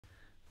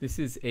This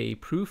is a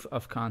proof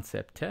of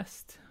concept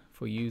test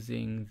for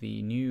using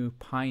the new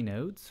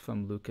pynodes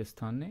from Lukas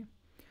Tönne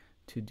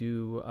to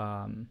do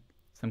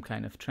some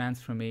kind of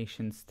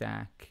transformation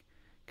stack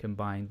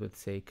combined with,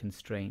 say,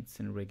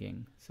 constraints and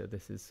rigging. So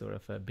this is sort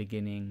of a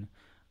beginning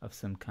of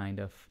some kind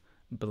of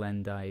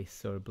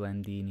Blendice or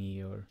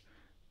Blendini or,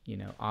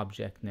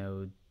 object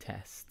node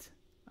test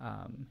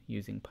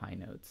using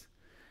pynodes.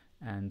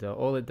 And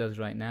all it does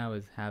right now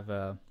is have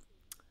a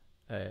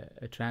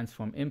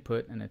transform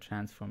input and a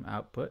transform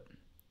output,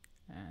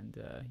 and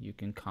you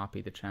can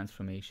copy the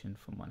transformation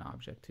from one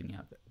object to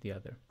the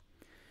other.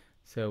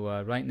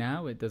 So right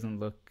now it doesn't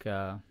look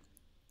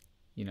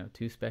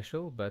too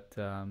special, but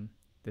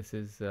this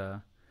is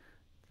the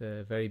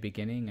very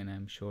beginning, and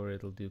I'm sure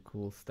it'll do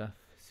cool stuff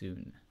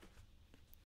soon.